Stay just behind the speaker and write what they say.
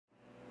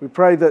We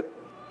pray that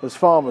as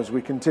farmers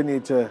we continue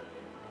to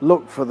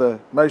look for the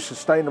most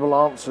sustainable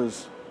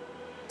answers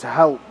to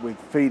help with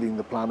feeding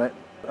the planet,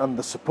 and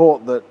the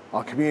support that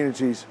our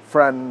communities,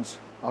 friends,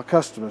 our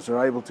customers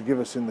are able to give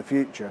us in the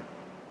future.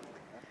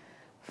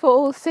 For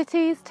all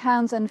cities,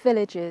 towns and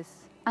villages,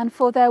 and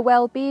for their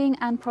well-being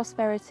and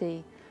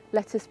prosperity,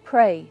 let us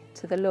pray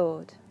to the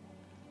Lord.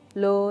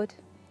 Lord,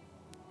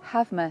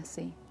 have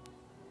mercy.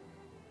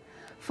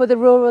 For the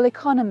rural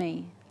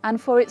economy and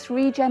for its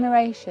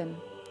regeneration,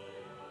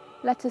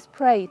 let us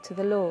pray to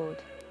the Lord.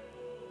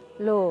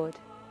 Lord,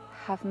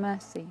 have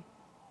mercy.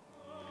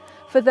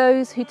 For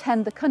those who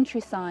tend the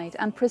countryside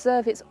and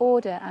preserve its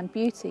order and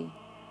beauty,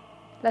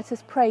 let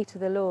us pray to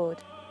the Lord.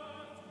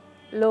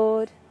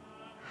 Lord,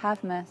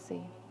 have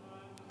mercy.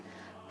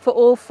 For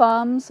all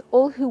farms,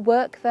 all who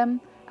work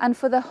them, and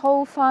for the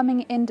whole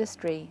farming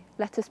industry,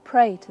 let us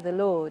pray to the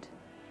Lord.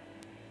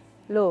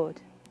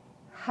 Lord,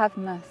 have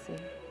mercy.